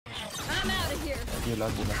Gila.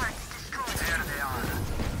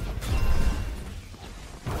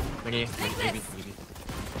 Maybe.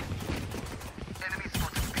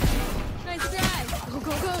 Nice try.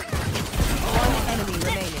 Go. One enemy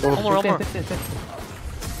remaining. Oh, One more.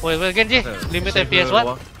 Wait, Genji. Limit FPS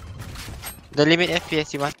what? the limit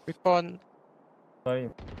FPS you want. Recon. Sorry.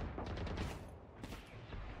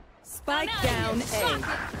 Spike down A.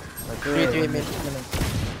 3 mid.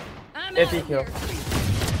 I'm 80 kill.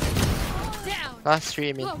 down. Last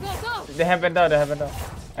 3 mid. Go. They have been down.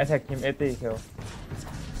 I take him 80 kill.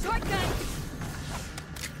 Shortcut.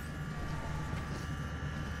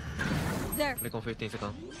 There. Recon 15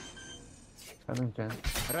 seconds. Coming Jen.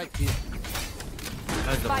 Right here.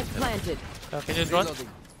 Spike planted. Can you drone?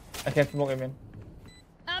 I can smoke him in.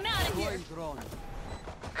 I'm out of here. Drone.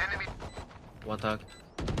 One tag.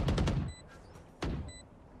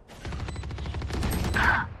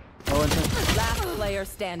 Last player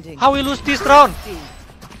standing. How we lose this round?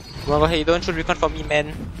 Go ahead, don't shoot recon for me,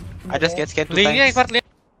 man. I just get scared 2 Linknya times. Ivar lihat.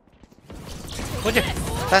 Kunci.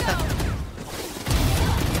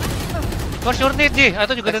 Kau short need Ji,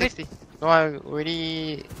 atau juga dari? No, I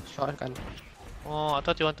already shotgun. Oh, I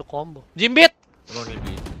thought you want to combo. Jimbit. Alone in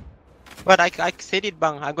B. But I said it,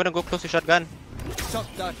 bang. I'm gonna go close to shotgun.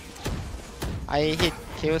 Shotgun. I hit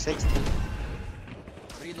KO60.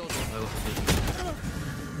 Reload. I was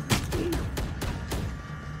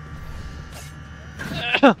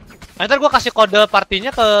Ntar gua kasih kode partinya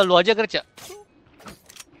ke lu aja Gerc ya.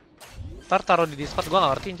 Ntar taruh di Discord, gua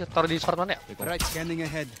nggak ngerti. Taruh di Discord mana ya? Right, scanning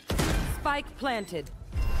ahead. Spike planted.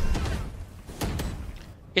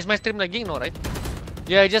 Is my stream lagging? No, right?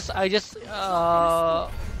 Yeah, I just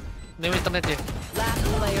new internet ya. Last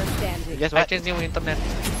player standing. Guess I what? change new internet.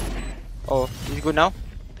 Oh, is it good now?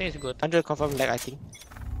 I think it's good. 100 confirm lag, I think.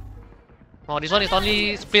 Oh, this one is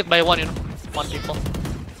only split by one, you know. One people.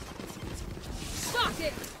 Stop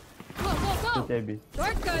it. Go. JB.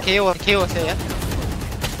 Shortcut. KO saya.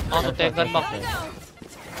 Oh, to take gun bang. Gotta go.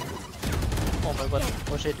 Oh my god.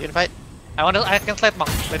 Oh shit, invite. I can slide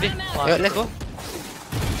bang. Ready? Ayo, let's go.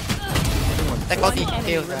 Take ulti. One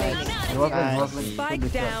enemy KO. remaining. Nice. Spike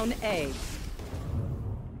down A.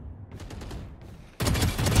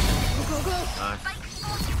 Go.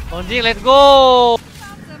 nice. Onji, let's go.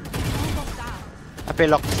 Apa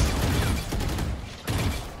lock?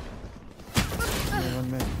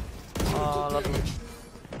 Lot.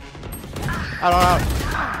 Out.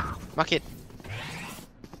 Mark it.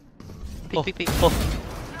 Pick. Oh,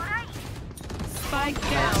 Spike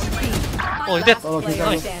down B. oh, he's dead. Last player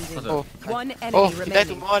nice. standing. Oh. One Oh, enemy he died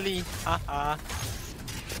to remaining. Molly. Haha.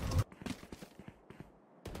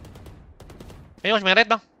 Ini masih main red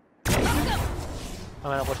bang.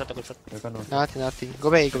 Aku shot. Nothing. Go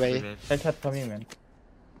back. Headshot for me, man.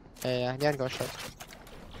 Yeah, dia go shot.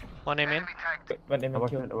 One aim in. One aim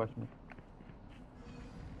kill. Watch me.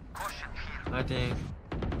 I think.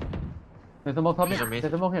 There's a smoke coming. There's a mid.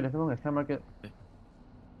 There's a smoke here. Can't mark it.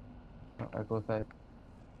 I go side.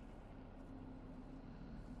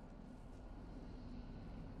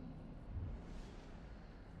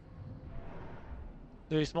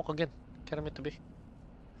 Do you smoke again? Carry me to be.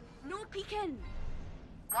 No peeking.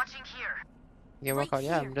 Watching here. Game work out.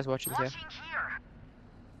 Yeah, I'm just watching here. Watching here.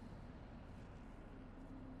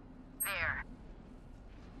 There.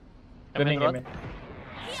 Running Road. him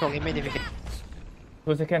in. Smoke him if you can.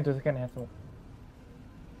 2 seconds. Has smoke.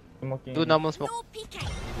 Smoking. Do normal smoke. No peeking.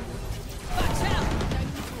 Watch out.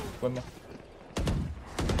 One more.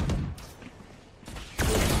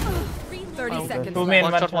 30 seconds Two main,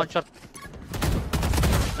 left. One shot.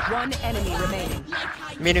 One enemy remaining.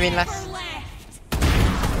 Min last.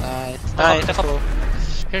 Nice. Take up.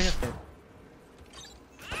 Here's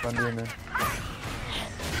One day, man.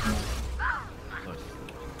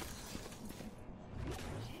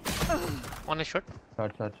 one is short.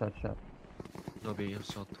 Shot. No B,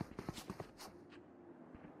 shot.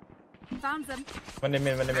 Found them. One day,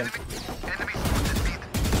 man.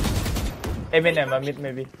 Eminem, mid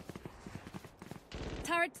maybe.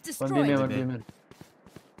 Turrets One day, destroyed. man.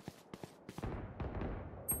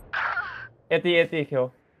 80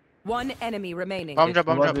 kill. One enemy remaining. Bomb drop.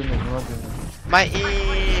 My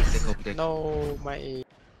ace. Take. No, my ace.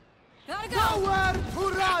 Gotta go. Nowhere to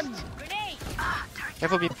run. Grenade.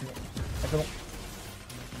 Careful, B. Go.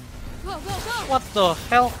 What the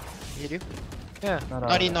hell? Hit you. Yeah.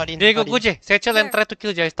 Not in. Diego, not in. go J. Satchel and try to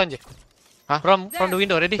kill jcstani. Huh? From the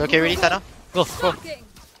window. Ready? Okay, ready, Sana? Go. Shocking.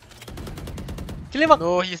 Kill him up.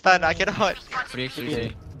 No, he's stunned. I cannot. Free.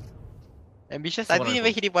 Ambitious. I didn't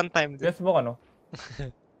even hit it one time. Just smoke, no?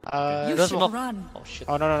 Don't smoke. Run. Oh shit.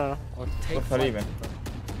 Oh no. Oh, sorry, man.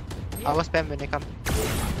 I was spam when they come.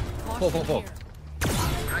 Four.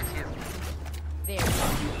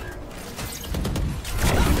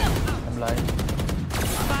 I'm lying.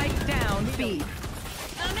 Spike down B.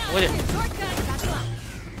 Wait.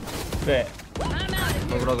 Wait.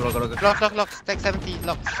 Lock. Stack 70,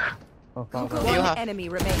 locks. Oh, fuck. Do you One have? enemy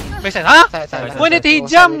remaining. Backside, huh? Side. When did he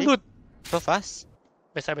jump, dude? So fast.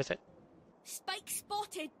 Backside. Spike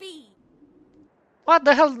spotted B. What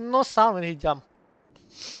the hell? No sound when he jumped.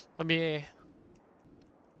 Maybe.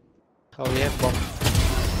 Oh, we have bomb.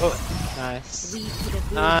 Oh, nice.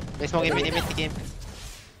 They smoke in mid game.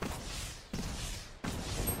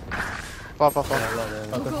 Pop. Go.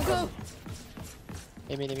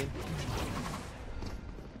 Aim in.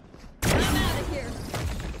 I'm out of here.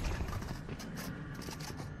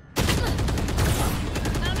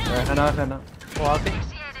 Kena. Oh, okay.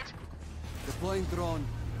 Deploying drone.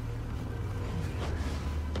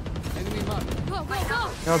 Enemy mark. Go. Go.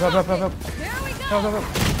 Here we go.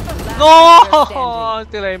 No!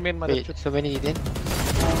 Still I made my Wait, so many hidden?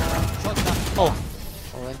 Shot down. Oh.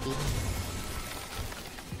 Oh, one team.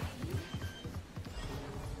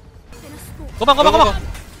 Go back.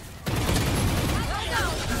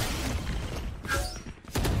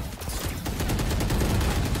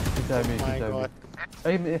 Kita habis. My god.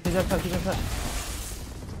 Kejap.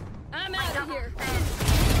 I'm out of here.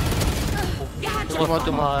 Two more.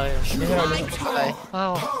 Die.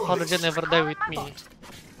 Wow, how did you never die with me?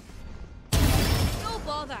 No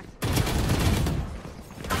bother.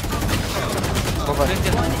 Over.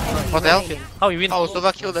 Wardell. How you win? Oh,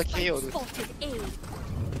 Sova killed the KO. Spotted A.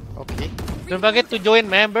 Okay. Don't forget to join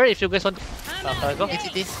member if you guys want. I'm Go. out of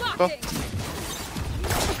NCT. here. Go.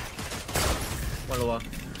 One lower.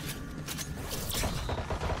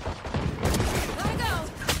 Gotta go.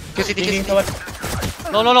 QCT.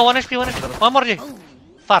 No, 1 HP. One more, J.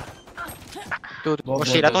 Far. Dude. Oh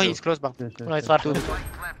shit, I thought he's close bang. No, it's far. Dude.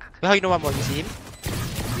 How you know one more? You see him?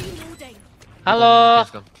 Reloading. Halo.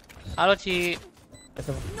 Let's go. Halo, Ci.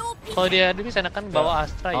 No Kalau dia bisa enakan bawa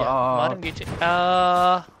Astra ya. Oh. Kemarin GC.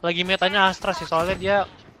 Lagi metanya Astra sih, soalnya dia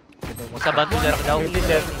bisa bantu jarak jauh.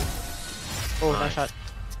 Oh, nice shot.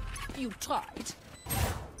 You tried.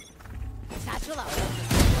 Satchel out.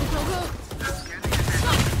 Go.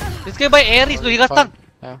 This guy by Ares, he got stunned.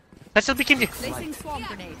 Yeah. Let's just pick him. Placing swarm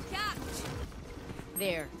grenade.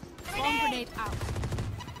 There. Swarm grenade out.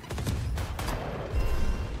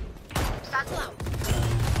 Satchel out.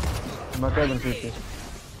 Makai berfiti.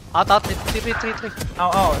 Out, 3.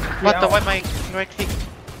 Ow. What the? Why my right click?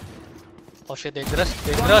 Oh shit, dangerous.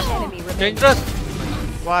 Enemy remaining.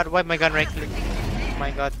 What? Why my gun right click? Oh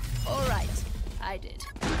my god. All right. I did.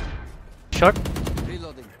 Short.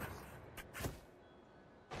 Reloading.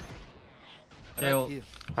 KO. Here.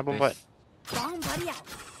 Abang buat. Bomb buddy out.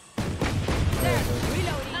 There.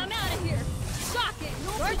 Reloading. I'm out of here. Shocking.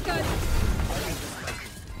 We're good.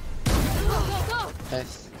 Go.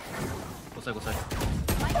 Nice. Go side.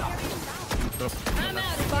 I'm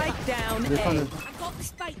out of Spike down A. here. I got the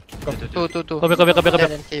spike. Two. Go back.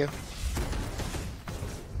 Dead and KO.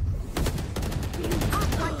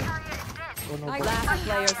 Oh no. Last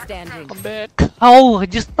player standing. Come back. Oh,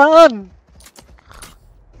 just stun.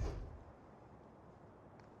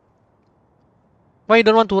 Why you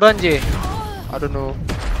don't want to run, J? I don't know.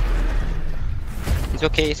 It's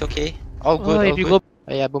okay. All good. Oh, if all you good.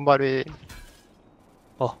 go. Yeah, bombard with.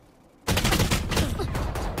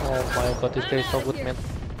 Oh my god, this guy is so good, man.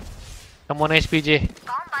 Come on, SPJ.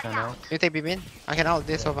 Kena. You take B main. I can ult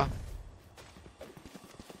this over.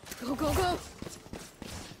 Go.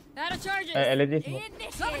 Out of charges. LG smoke.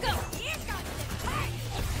 Gotta go.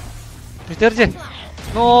 Mister J.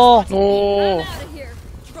 No. No. I'm out of here.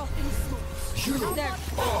 Dropping smoke. There.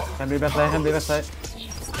 Can be best side.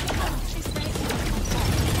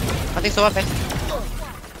 I think so. Back.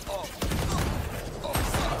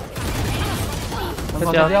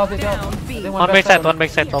 Down B. One backside,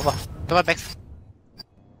 over. Come back.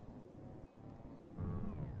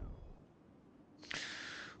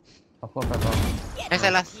 Aku akan tahu. Next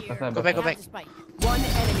and last. Backside, Go back. One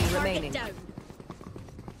enemy remaining. Down.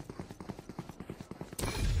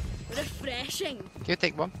 Refreshing. Can you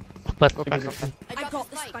take bomb? But Go back. I got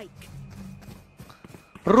the spike.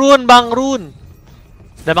 Run, Bang, run.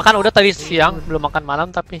 Udah makan udah tadi siang, belum makan malam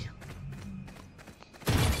tapi.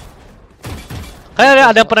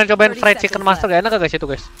 Kayak ada yang pernah cobain fried chicken master, gak enak gak guys itu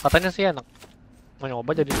guys? Katanya sih enak. Mau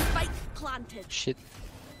nyoba jadi. Spike planted. Shit.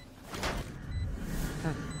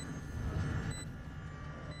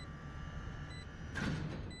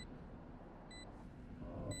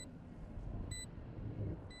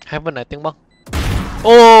 Heaven I think bang.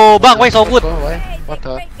 Oh bang, why so good? Go away. What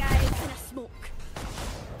the? Right guys in a smoke.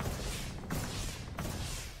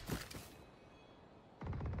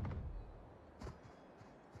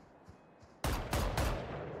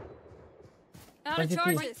 Out of Where's your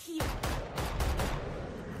charges.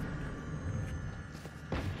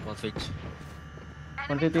 One switch.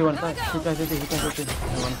 One city, one side. City.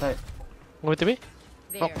 One side. Go to me.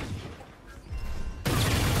 There.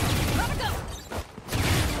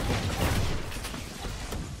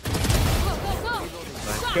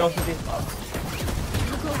 Kill city.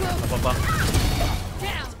 Apa?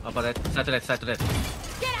 Down. Apa red? Side to red.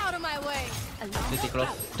 Get out of my way. City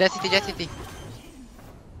close. Jet City.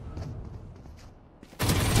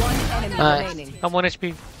 One enemy Nice. remaining. I'm 1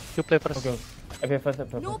 HP. You play first. Okay. Okay, first.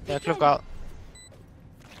 No Yeah, peeking. look out.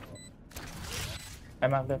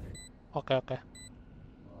 I'm out there. Okay.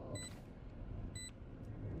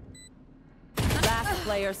 Last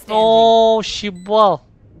player standing. Oh, shibwal.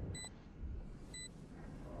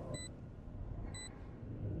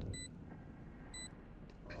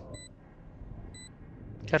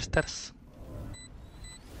 Stairs.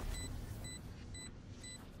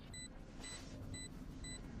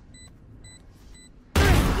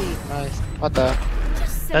 Nice. What the?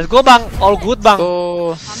 Let's go bang, all good bang.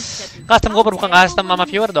 Oh, Custom gue bukan custom sama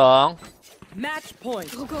viewer dong. Match point.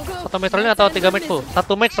 Go. Atau match rolling atau 3 match full.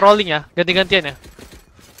 1 match rolling ya, ganti-gantian ya.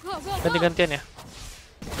 Go. Ganti-gantian ya.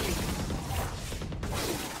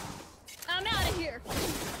 I'm out of here.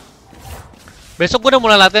 Besok gue udah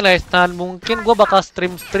mulai latihan guys, dan mungkin gue bakal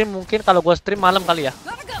stream mungkin kalau gue stream malam kali ya.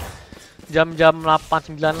 Gotta go. Jam-jam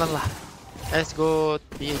 8-9an lah, let's go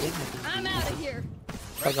B again. I'm out of here.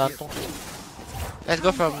 tergantung. Let's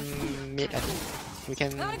go from mid. I think we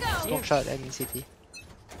can Gotta go. smoke shot and city.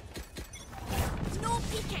 No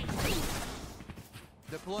peeking.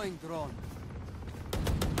 Deploying drone.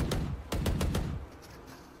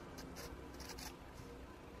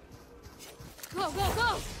 Go.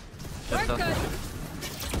 We're Shut good.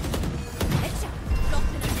 Headshot.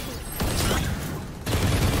 Locked in a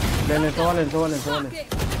Then it's all. Lock it.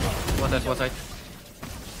 One side.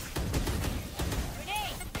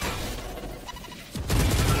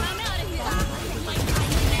 I'm out of here.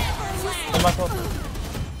 Never land.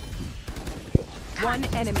 One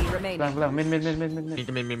enemy remaining. Pelan.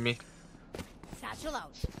 Mid. Me. Satchel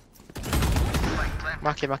out.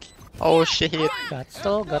 Mark it. Oh shit.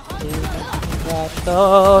 Gato.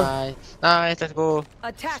 Nice. Let's go.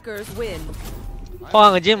 Attackers win. Kok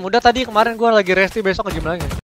nggak nge-gym? Udah tadi kemarin gue lagi resti, besok nge-gym lagi.